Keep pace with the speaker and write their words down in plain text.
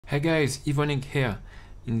Hey guys, Evonik here.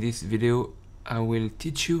 In this video I will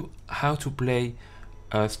teach you how to play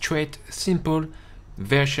a straight, simple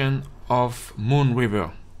version of Moon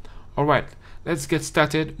River. Alright, let's get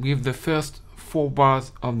started with the first 4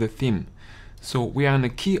 bars of the theme. So we are in the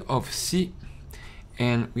key of C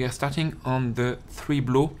and we are starting on the 3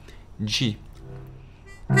 blow G.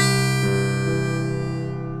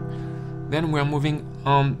 Then we are moving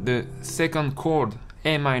on the second chord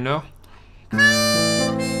A minor,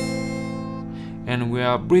 and we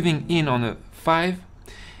are breathing in on a 5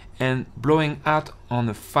 and blowing out on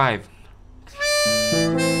a 5.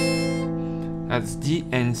 That's D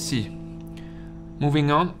and C.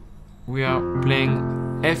 Moving on, we are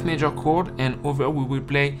playing F major chord, and over we will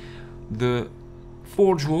play the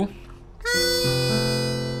 4 draw,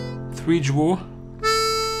 3 draw,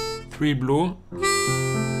 3 blow,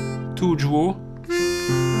 2 draw,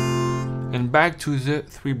 and back to the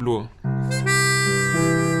 3 blow.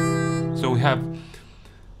 So we have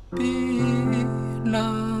B,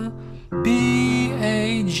 La, B,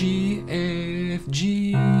 A, G, F,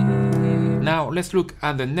 G. Now let's look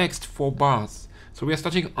at the next 4 bars. So we are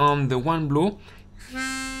starting on the 1 blow,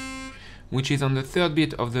 which is on the 3rd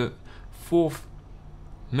beat of the 4th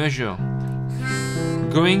measure,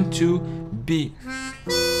 going to B.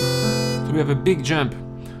 So we have a big jump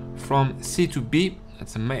from C to B.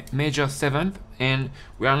 That's a major 7th, and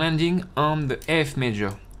we are landing on the F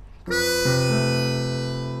major.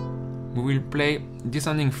 We will play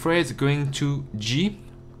descending phrase going to G.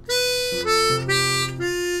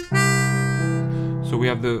 So we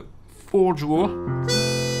have the 4 draw,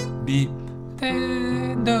 B,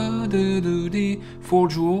 4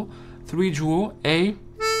 draw, 3 draw, A,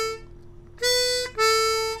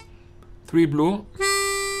 3 blow,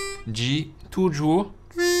 G, 2 draw,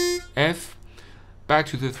 F, back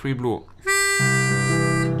to the 3 blow,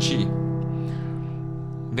 G.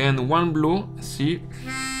 Then 1 blow, C,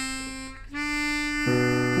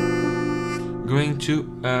 going to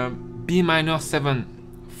B minor 7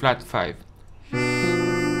 flat 5.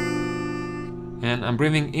 And I'm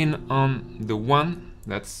breathing in on the 1,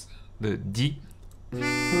 that's the D.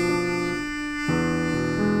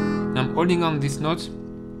 I'm holding on this note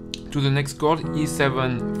to the next chord,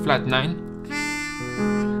 E7 flat 9.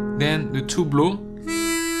 Then the 2 blow,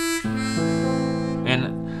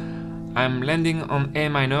 and I'm landing on A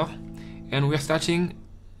minor, and we're starting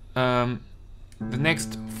the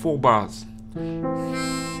next 4 bars.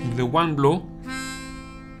 The 1 blow,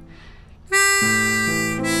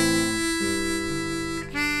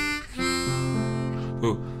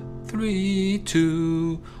 so 3,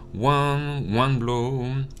 2, 1, 1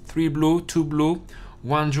 blow, 3 blow, 2 blow,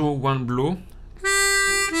 1 draw, 1 blow.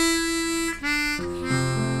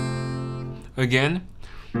 Again,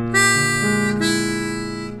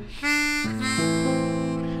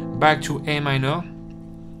 back to A minor.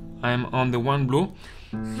 I'm on the 1 blow,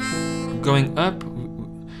 going up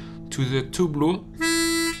to the 2 blow,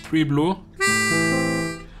 3 blow,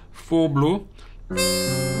 4 blow,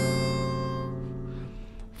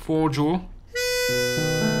 4 draw,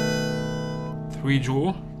 3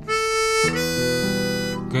 draw,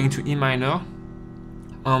 going to E minor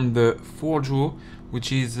on the 4 draw,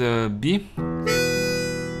 which is B,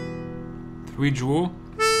 3 draw,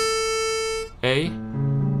 A,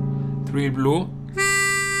 3 blow,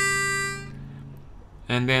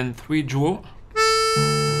 and then 3 draw,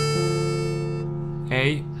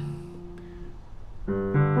 A,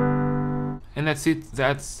 and that's it.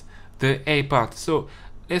 That's the A part. So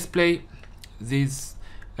let's play these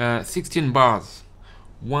 16 bars.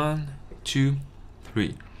 1, 2,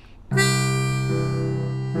 3.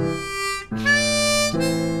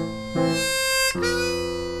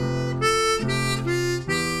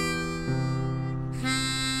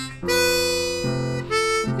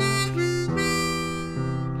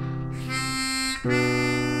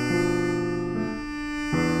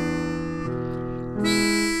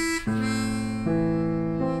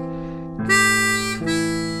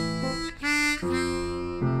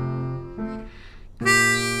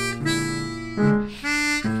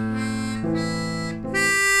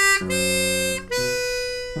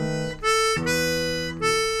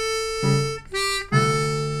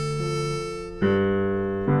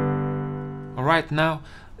 Alright, now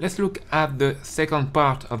let's look at the second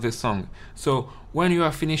part of the song. So when you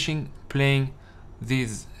are finishing playing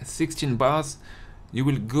these 16 bars, you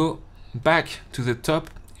will go back to the top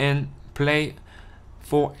and play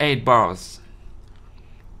for 8 bars.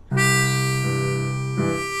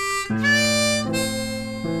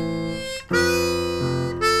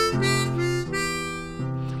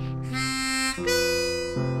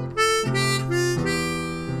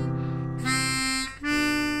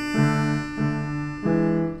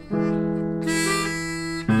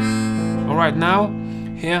 Alright, now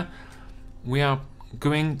here we are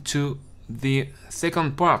going to the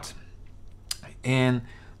second part, and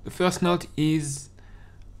the first note is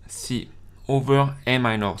C over A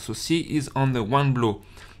minor. So C is on the one blow,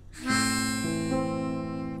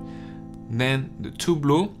 then the two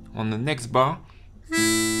blow on the next bar,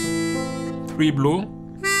 three blow,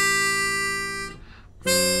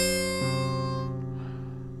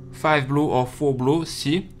 five blow or four blow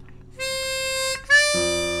C,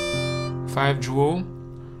 five draw,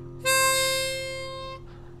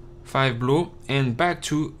 five blow, and back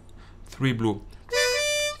to three blow.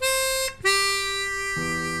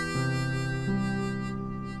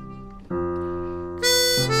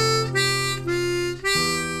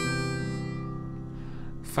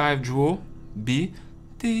 Five draw B,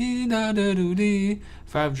 D da da do D,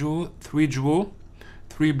 five draw, three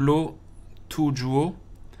blow, two draw,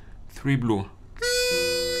 three blow.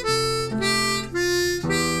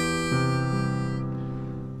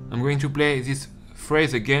 I'm going to play this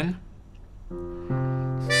phrase again.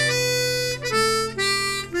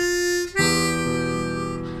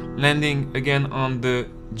 Landing again on the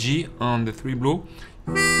G on the three blow,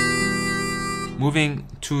 moving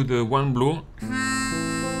to the one blow,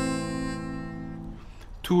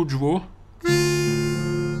 two draw,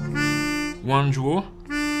 one draw,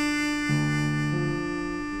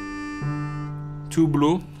 two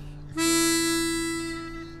blow,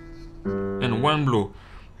 and one blow.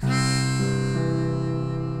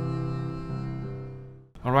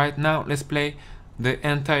 Alright, now let's play the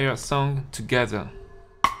entire song together.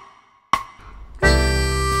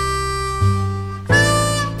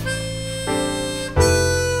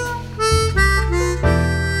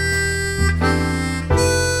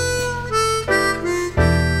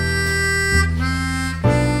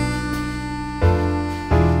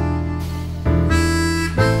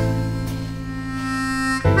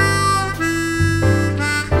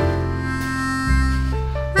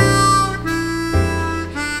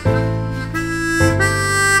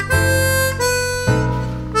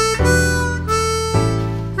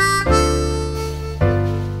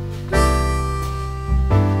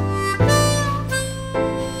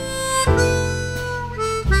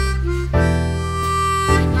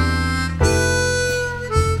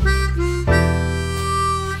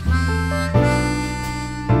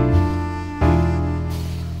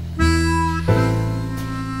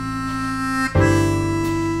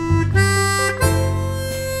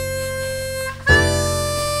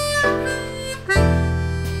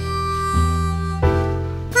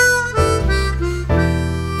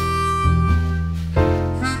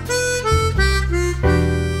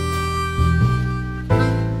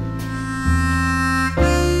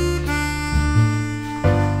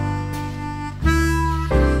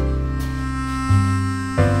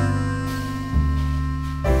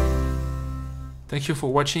 Thank you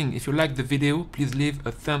for watching. If you liked the video, please leave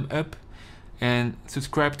a thumb up and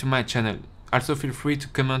subscribe to my channel. Also feel free to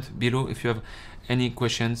comment below if you have any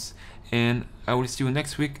questions, and I will see you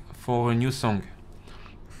next week for a new song.